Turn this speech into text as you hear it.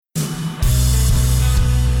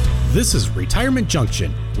This is Retirement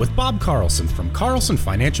Junction with Bob Carlson from Carlson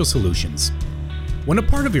Financial Solutions. When a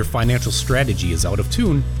part of your financial strategy is out of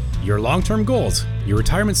tune, your long-term goals, your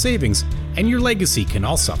retirement savings, and your legacy can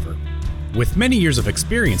all suffer. With many years of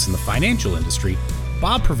experience in the financial industry,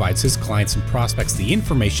 Bob provides his clients and prospects the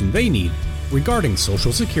information they need regarding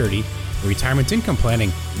Social Security, retirement income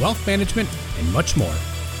planning, wealth management, and much more.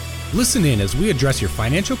 Listen in as we address your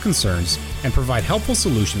financial concerns and provide helpful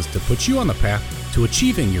solutions to put you on the path to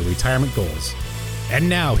achieving your retirement goals. And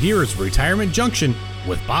now, here is Retirement Junction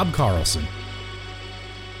with Bob Carlson.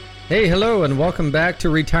 Hey, hello, and welcome back to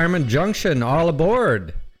Retirement Junction. All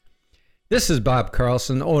aboard. This is Bob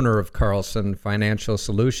Carlson, owner of Carlson Financial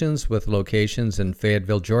Solutions with locations in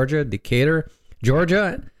Fayetteville, Georgia, Decatur,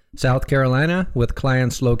 Georgia, South Carolina, with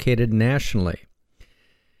clients located nationally.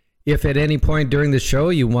 If at any point during the show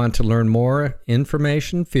you want to learn more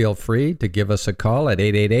information, feel free to give us a call at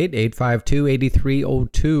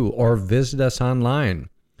 888-852-8302 or visit us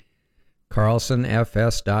online,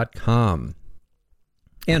 carlsonfs.com.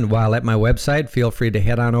 And while at my website, feel free to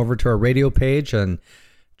head on over to our radio page and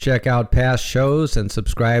check out past shows and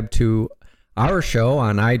subscribe to our show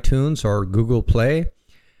on iTunes or Google Play.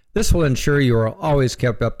 This will ensure you are always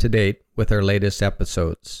kept up to date with our latest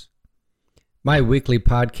episodes. My weekly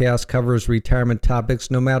podcast covers retirement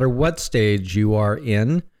topics no matter what stage you are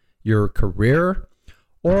in your career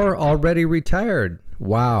or already retired.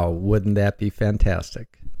 Wow, wouldn't that be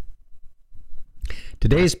fantastic?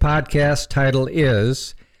 Today's podcast title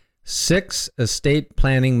is 6 Estate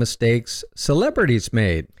Planning Mistakes Celebrities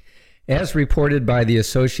Made. As reported by the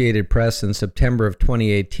Associated Press in September of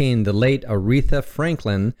 2018, the late Aretha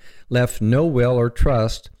Franklin left no will or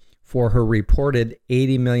trust for her reported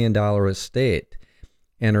 $80 million estate,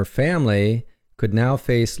 and her family could now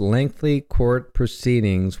face lengthy court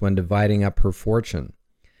proceedings when dividing up her fortune.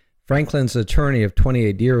 Franklin's attorney of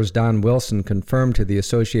 28 years, Don Wilson, confirmed to the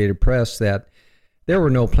Associated Press that there were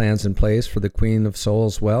no plans in place for the Queen of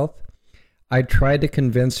Soul's wealth. I tried to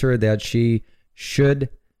convince her that she should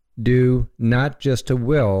do not just a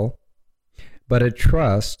will, but a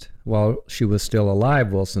trust while she was still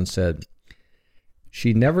alive, Wilson said.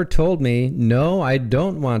 She never told me, no, I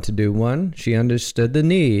don't want to do one. She understood the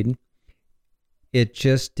need. It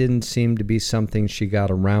just didn't seem to be something she got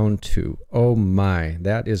around to. Oh my,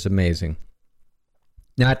 that is amazing.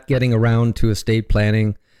 Not getting around to estate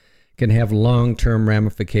planning can have long-term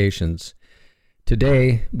ramifications.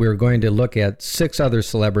 Today, we're going to look at 6 other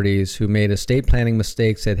celebrities who made estate planning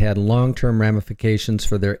mistakes that had long-term ramifications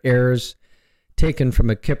for their heirs, taken from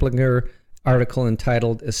a Kiplinger article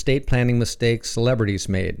entitled Estate Planning Mistakes Celebrities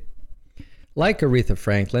Made. Like Aretha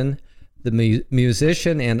Franklin, the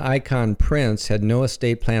musician and icon Prince had no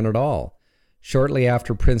estate plan at all. Shortly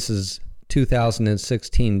after Prince's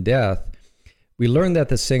 2016 death, we learned that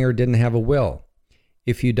the singer didn't have a will.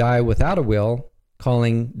 If you die without a will,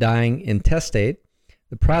 calling dying intestate,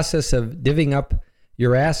 the process of divvying up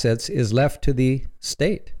your assets is left to the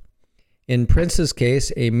state. In Prince's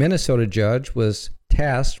case, a Minnesota judge was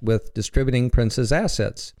tasked with distributing Prince's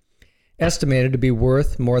assets, estimated to be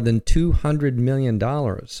worth more than $200 million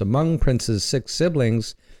among Prince's 6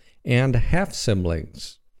 siblings and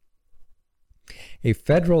half-siblings. A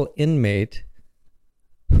federal inmate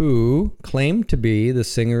who claimed to be the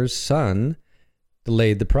singer's son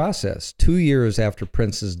delayed the process. 2 years after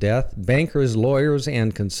Prince's death, bankers, lawyers,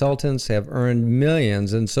 and consultants have earned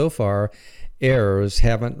millions, and so far, heirs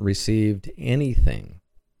haven't received anything.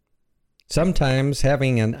 Sometimes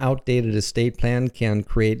having an outdated estate plan can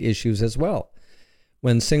create issues as well.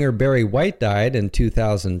 When singer Barry White died in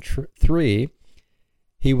 2003,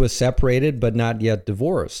 he was separated but not yet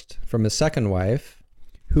divorced from his second wife,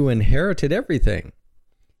 who inherited everything.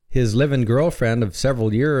 His live-in girlfriend of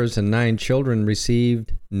several years and 9 children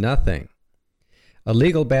received nothing. A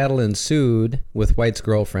legal battle ensued with White's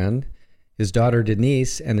girlfriend, his daughter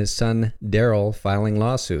Denise, and his son Daryl filing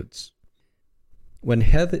lawsuits. When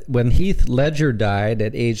Heath Ledger died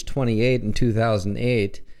at age 28 in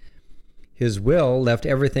 2008, his will left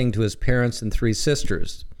everything to his parents and 3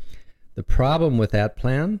 sisters. The problem with that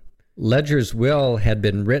plan? Ledger's will had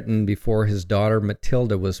been written before his daughter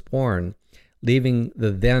Matilda was born, leaving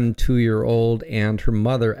the then 2-year-old and her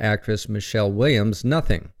mother, actress Michelle Williams,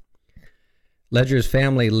 nothing. Ledger's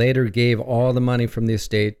family later gave all the money from the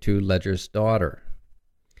estate to Ledger's daughter.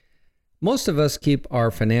 Most of us keep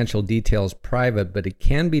our financial details private, but it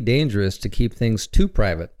can be dangerous to keep things too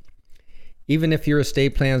private. Even if your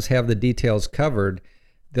estate plans have the details covered,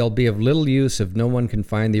 they'll be of little use if no one can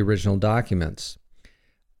find the original documents.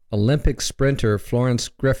 Olympic sprinter Florence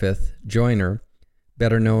Griffith Joyner,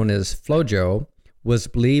 better known as FloJo, was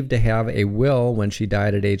believed to have a will when she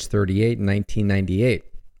died at age 38 in 1998,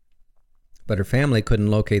 but her family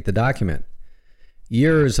couldn't locate the document.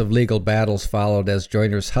 Years of legal battles followed as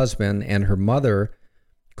Joyner's husband and her mother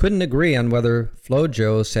couldn't agree on whether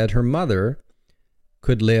FloJo said her mother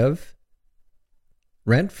could live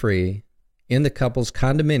rent-free in the couple's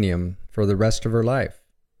condominium for the rest of her life.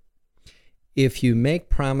 If you make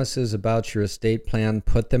promises about your estate plan,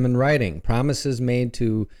 put them in writing. Promises made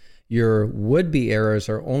to your would-be heirs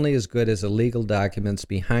are only as good as the legal documents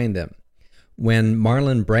behind them. When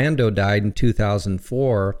Marlon Brando died in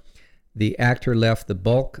 2004, the actor left the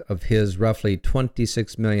bulk of his roughly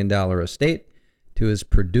 $26 million estate to his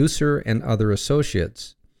producer and other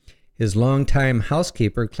associates. His longtime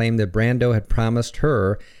housekeeper claimed that Brando had promised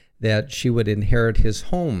her that she would inherit his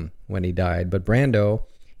home when he died, but Brando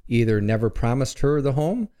either never promised her the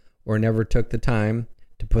home or never took the time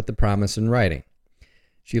to put the promise in writing.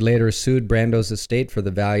 She later sued Brando's estate for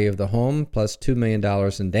the value of the home plus $2 million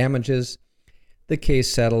in damages. The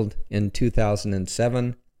case settled in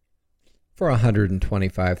 2007 for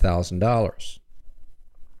 $125,000.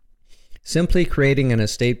 Simply creating an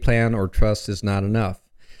estate plan or trust is not enough.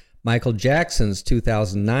 Michael Jackson's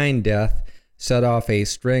 2009 death set off a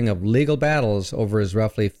string of legal battles over his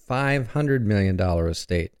roughly $500 million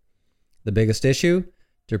estate. The biggest issue?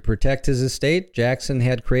 To protect his estate, Jackson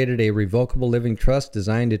had created a revocable living trust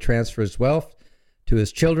designed to transfer his wealth to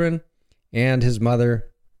his children and his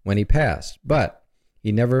mother when he passed. But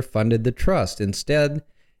he never funded the trust. Instead,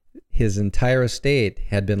 his entire estate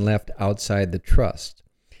had been left outside the trust.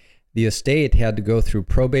 The estate had to go through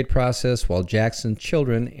probate process while Jackson's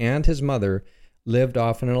children and his mother lived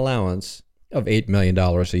off an allowance of $8 million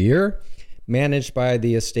a year, managed by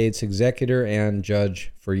the estate's executor and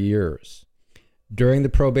judge for years. During the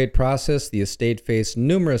probate process, the estate faced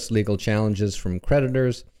numerous legal challenges from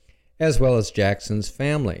creditors as well as Jackson's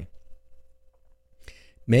family.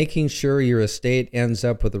 Making sure your estate ends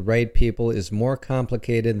up with the right people is more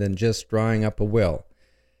complicated than just drawing up a will.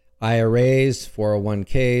 IRAs,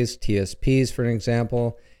 401ks, TSPs, for an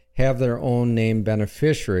example, have their own named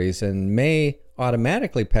beneficiaries and may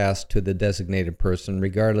automatically pass to the designated person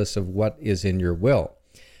regardless of what is in your will.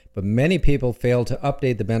 But many people fail to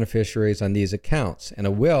update the beneficiaries on these accounts, and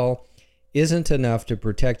a will isn't enough to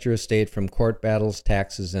protect your estate from court battles,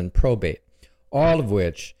 taxes, and probate, all of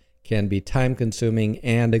which can be time-consuming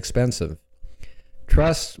and expensive.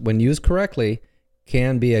 Trust, when used correctly,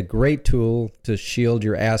 can be a great tool to shield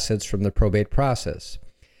your assets from the probate process.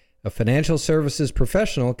 A financial services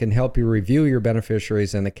professional can help you review your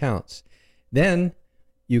beneficiaries and accounts. Then,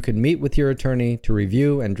 you can meet with your attorney to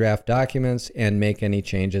review and draft documents and make any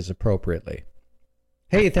changes appropriately.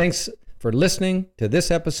 Hey, thanks for listening to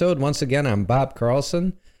this episode. Once again, I'm Bob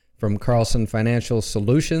Carlson from Carlson Financial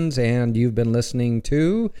Solutions, and you've been listening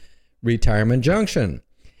to Retirement Junction.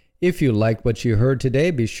 If you liked what you heard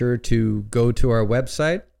today, be sure to go to our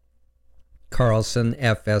website,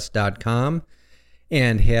 carlsonfs.com,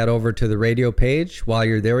 and head over to the radio page. While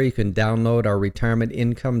you're there, you can download our Retirement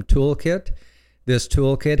Income Toolkit. This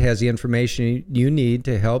toolkit has the information you need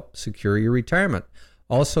to help secure your retirement.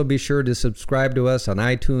 Also, be sure to subscribe to us on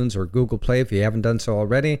iTunes or Google Play if you haven't done so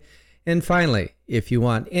already. And finally, if you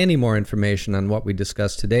want any more information on what we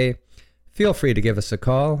discussed today, feel free to give us a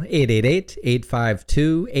call,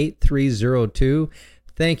 888-852-8302.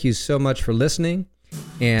 Thank you so much for listening,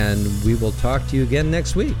 and we will talk to you again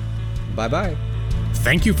next week. Bye-bye.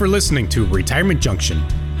 Thank you for listening to Retirement Junction.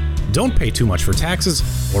 Don't pay too much for taxes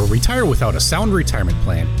or retire without a sound retirement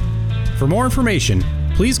plan. For more information,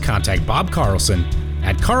 please contact Bob Carlson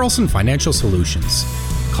at Carlson Financial Solutions.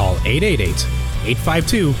 Call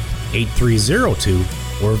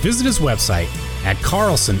 888-852-8302 or visit his website at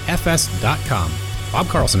carlsonfs.com. Bob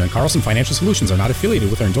Carlson and Carlson Financial Solutions are not affiliated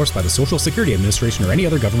with or endorsed by the Social Security Administration or any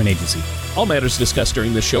other government agency. All matters discussed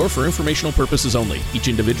during this show are for informational purposes only. Each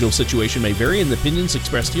individual situation may vary, and the opinions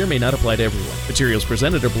expressed here may not apply to everyone. Materials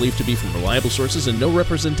presented are believed to be from reliable sources, and no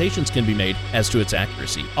representations can be made as to its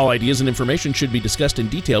accuracy. All ideas and information should be discussed in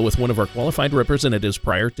detail with one of our qualified representatives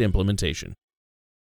prior to implementation.